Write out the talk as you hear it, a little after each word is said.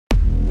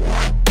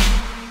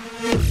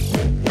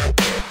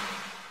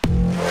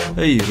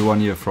Hey everyone,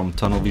 here from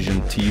Tunnel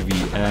Vision TV,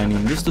 and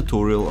in this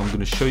tutorial I'm going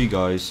to show you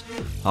guys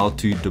how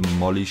to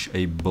demolish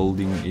a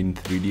building in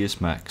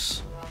 3ds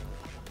Max.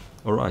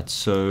 Alright,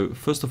 so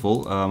first of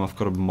all, I've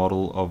got a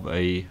model of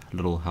a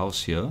little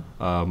house here.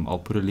 I'll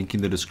put a link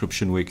in the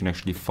description where you can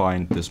actually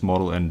find this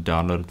model and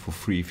download it for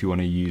free if you want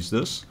to use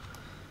this.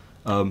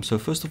 So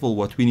first of all,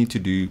 what we need to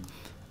do,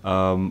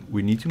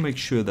 we need to make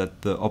sure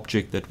that the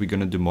object that we're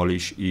going to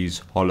demolish is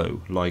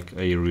hollow, like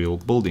a real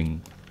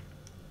building.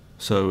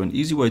 So an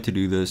easy way to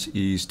do this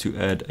is to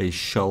add a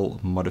shell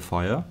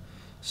modifier.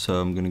 So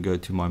I'm going to go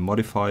to my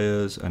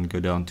modifiers and go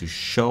down to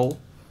shell,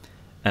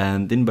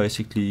 and then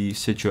basically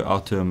set your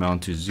outer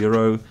amount to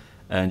 0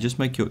 and just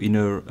make your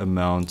inner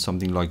amount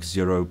something like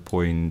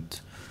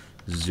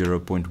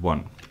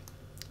 0.1.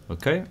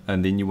 Okay,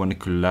 and then you want to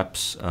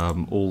collapse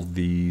all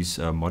these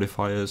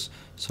modifiers.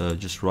 So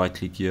just right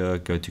click here,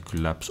 go to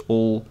collapse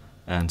all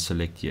and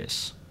select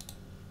yes.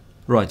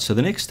 Right, so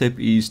the next step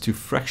is to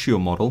fracture your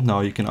model. Now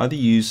you can either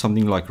use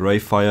something like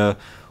RayFire,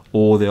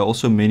 or there are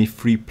also many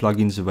free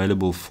plugins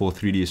available for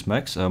 3ds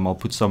Max. I'll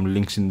put some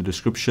links in the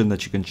description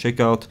that you can check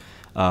out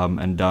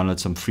and download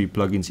some free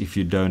plugins if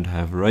you don't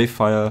have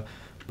RayFire.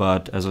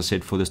 But as I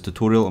said, for this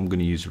tutorial I'm going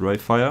to use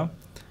RayFire.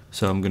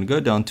 So I'm going to go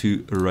down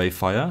to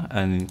RayFire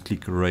and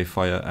click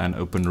RayFire and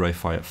open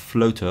RayFire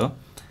Floater.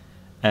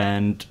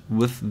 And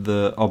with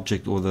the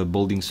object or the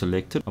building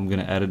selected, I'm going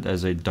to add it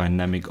as a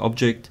dynamic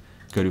object.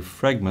 Go to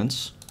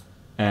fragments,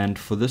 and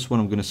for this one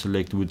I'm going to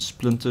select wood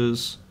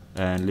splinters,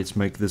 and let's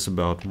make this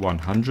about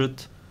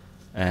 100,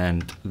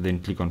 and then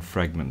click on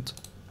fragment.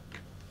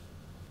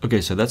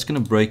 Okay, so that's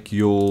going to break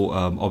your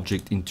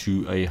object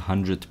into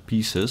 100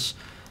 pieces.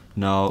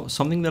 Now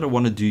something that I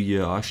want to do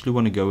here, I actually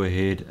want to go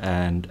ahead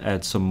and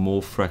add some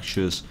more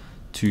fractures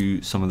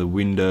to some of the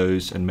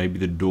windows and maybe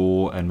the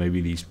door and maybe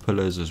these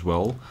pillars as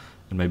well,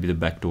 and maybe the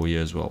back door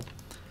here as well.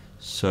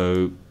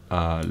 So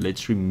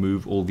let's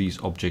remove all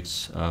these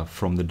objects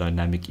from the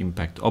dynamic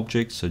impact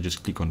object. So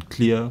just click on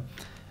clear,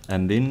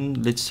 and then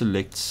let's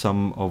select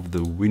some of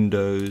the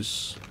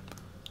windows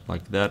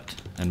like that,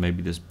 and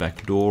maybe this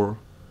back door,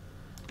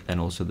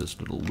 and also this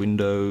little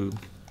window,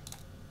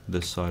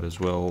 this side as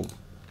well,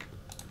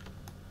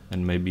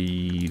 and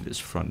maybe this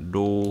front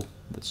door,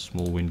 that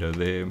small window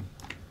there.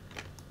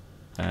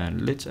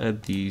 And let's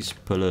add these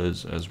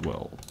pillars as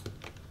well.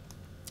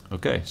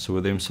 Okay, so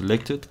with them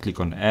selected, click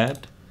on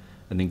add,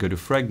 and then go to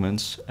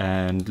fragments,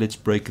 and let's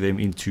break them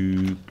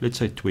into, let's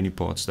say, 20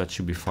 parts. That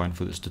should be fine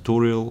for this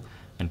tutorial,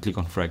 and click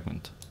on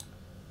fragment.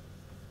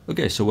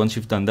 Okay, so once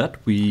you've done that,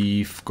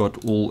 we've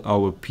got all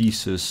our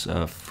pieces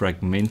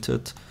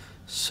fragmented.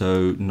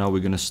 So now we're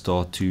going to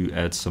start to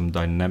add some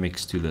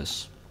dynamics to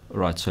this.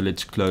 Alright, so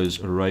let's close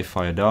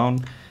RayFire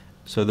down.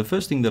 So the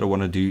first thing that I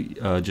want to do,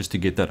 just to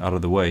get that out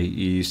of the way,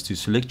 is to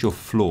select your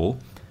floor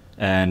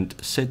and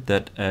set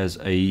that as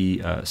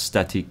a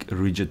static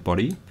rigid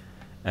body,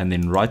 and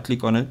then right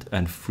click on it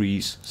and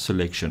freeze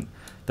selection.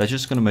 That's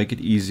just going to make it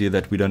easier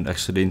that we don't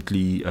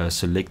accidentally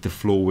select the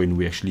floor when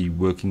we're actually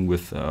working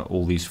with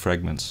all these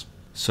fragments.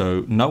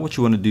 So now what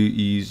you want to do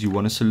is you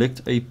want to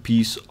select a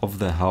piece of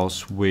the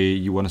house where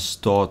you want to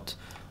start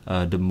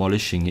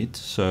demolishing it.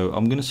 So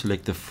I'm going to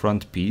select the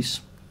front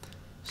piece,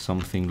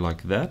 something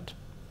like that,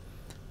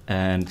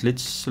 and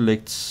let's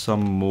select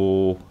some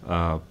more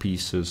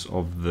pieces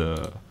of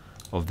the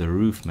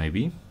roof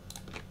maybe.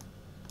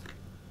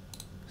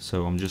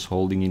 So I'm just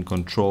holding in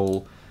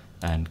control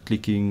and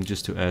clicking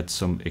just to add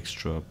some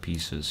extra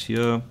pieces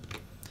here.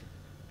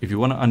 If you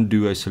want to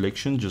undo a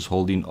selection, just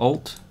hold in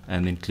Alt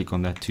and then click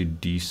on that to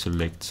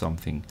deselect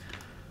something.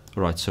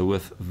 Alright, so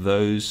with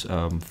those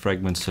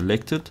fragments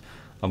selected,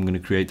 I'm going to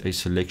create a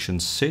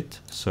selection set.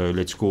 So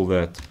let's call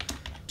that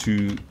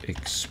to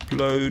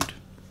explode.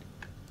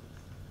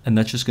 And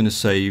that's just going to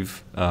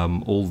save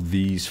all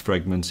these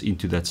fragments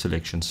into that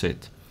selection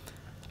set.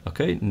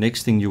 Okay,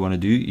 next thing you want to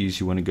do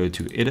is you want to go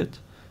to edit,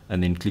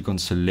 and then click on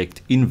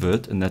select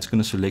invert, and that's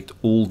going to select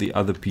all the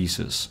other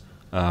pieces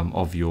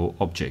of your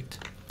object.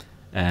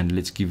 And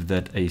let's give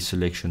that a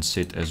selection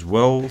set as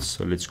well.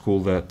 So let's call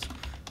that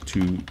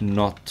to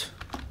not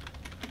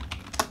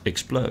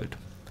explode.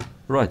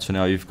 Right, so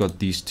now you've got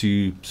these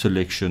two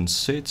selection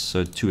sets,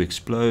 so to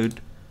explode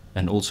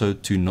and also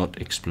to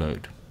not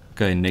explode.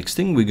 Okay, next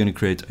thing, we're going to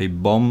create a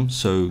bomb.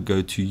 So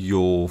go to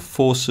your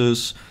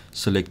forces,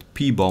 select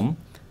P bomb.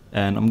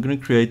 And I'm going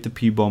to create the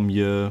P-bomb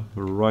here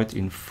right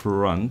in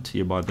front,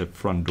 here by the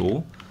front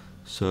door.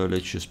 So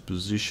let's just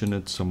position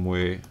it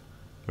somewhere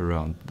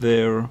around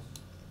there.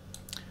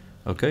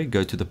 Okay,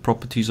 go to the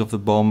properties of the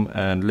bomb,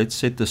 and let's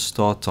set the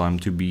start time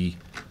to be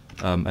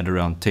at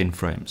around 10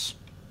 frames.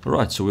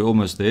 Alright, so we're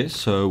almost there.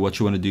 So what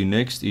you want to do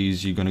next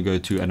is you're going to go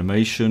to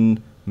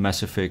Animation,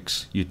 Mass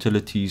Effects,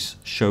 Utilities,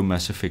 Show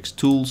Mass Effects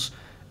Tools,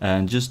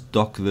 and just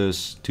dock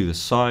this to the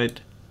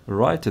side.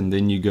 Right, and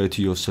then you go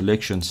to your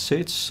selection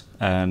sets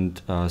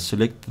and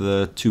select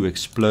the to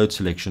explode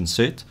selection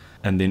set,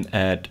 and then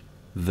add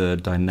the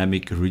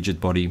dynamic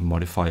rigid body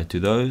modifier to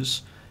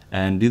those,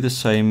 and do the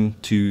same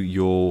to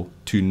your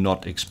to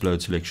not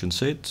explode selection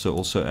set. So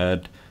also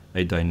add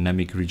a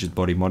dynamic rigid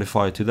body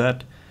modifier to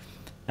that.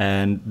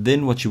 And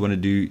then what you want to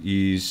do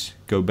is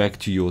go back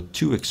to your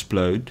to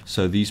explode,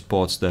 so these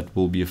parts that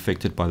will be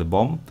affected by the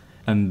bomb.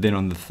 And then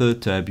on the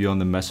third tab here on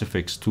the Mass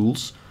Effects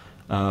tools,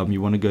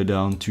 you want to go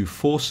down to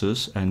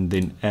forces and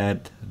then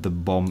add the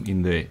bomb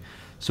in there.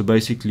 So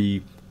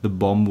basically the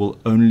bomb will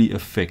only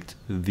affect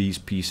these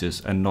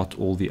pieces and not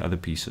all the other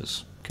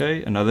pieces.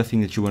 Okay, another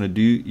thing that you want to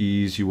do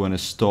is you want to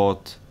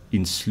start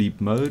in sleep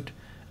mode,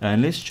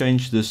 and let's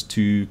change this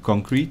to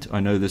concrete. I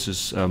know this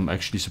is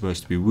actually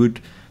supposed to be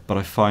wood, but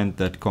I find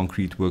that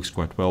concrete works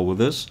quite well with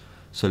this.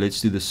 So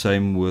let's do the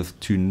same with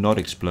to not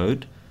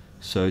explode.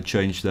 So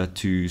change that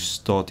to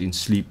start in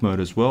sleep mode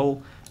as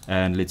well,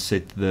 and let's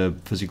set the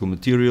physical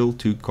material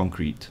to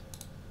concrete.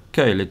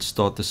 Okay, let's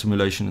start the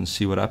simulation and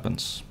see what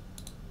happens.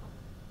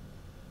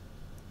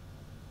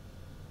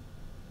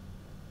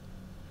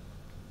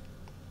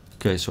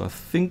 Okay, so I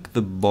think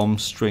the bomb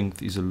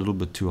strength is a little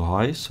bit too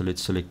high, so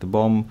let's select the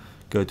bomb,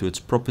 go to its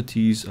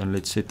properties, and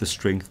let's set the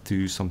strength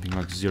to something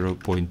like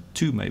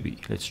 0.2 maybe.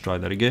 Let's try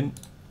that again.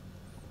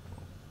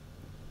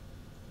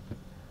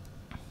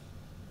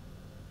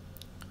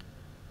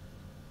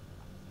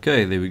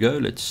 Okay, there we go.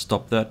 Let's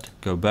stop that,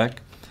 go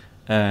back.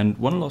 And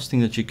one last thing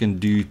that you can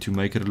do to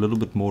make it a little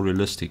bit more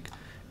realistic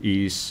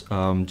is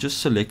just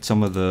select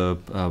some of the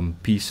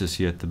pieces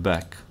here at the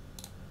back.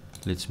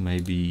 Let's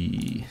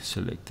maybe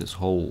select this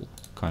whole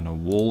kind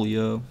of wall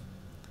here.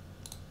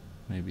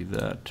 Maybe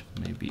that,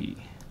 maybe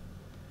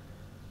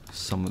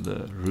some of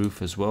the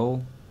roof as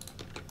well.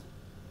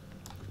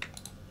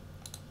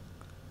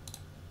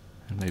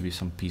 And maybe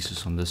some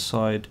pieces on this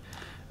side.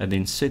 And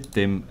then set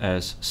them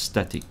as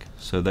static,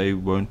 so they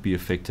won't be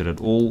affected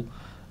at all.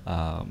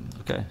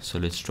 Okay, so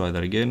let's try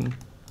that again.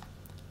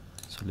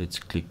 So let's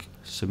click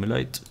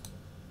simulate.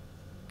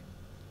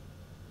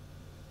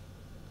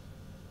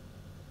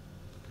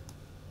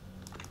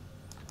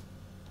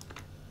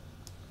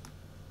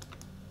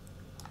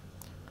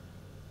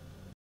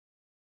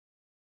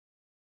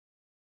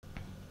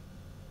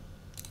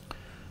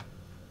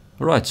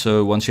 Alright,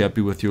 so once you're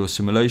happy with your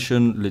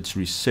simulation, let's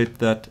reset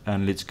that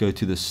and let's go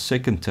to the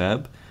second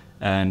tab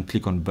and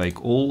click on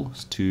bake all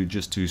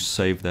just to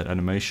save that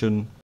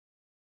animation.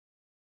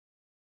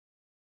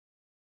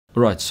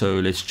 Alright, so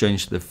let's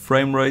change the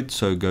frame rate.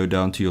 So go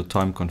down to your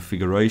time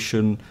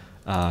configuration.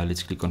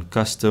 Let's click on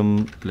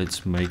custom.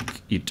 Let's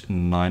make it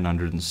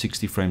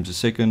 960 frames a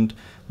second.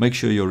 Make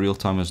sure your real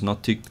time is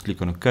not ticked.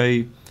 Click on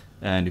OK.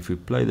 And if we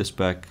play this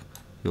back,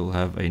 you'll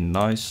have a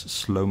nice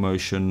slow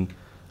motion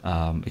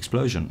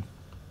explosion.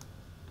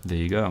 There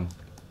you go.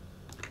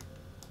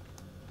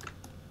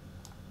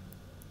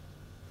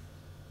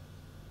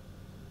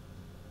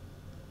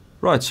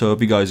 Right, so I hope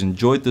you guys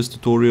enjoyed this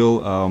tutorial.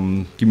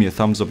 Give me a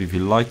thumbs up if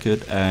you like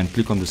it, and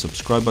click on the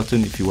subscribe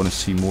button if you want to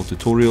see more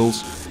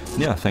tutorials.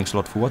 And yeah, thanks a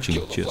lot for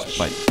watching. Cheers,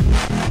 bye.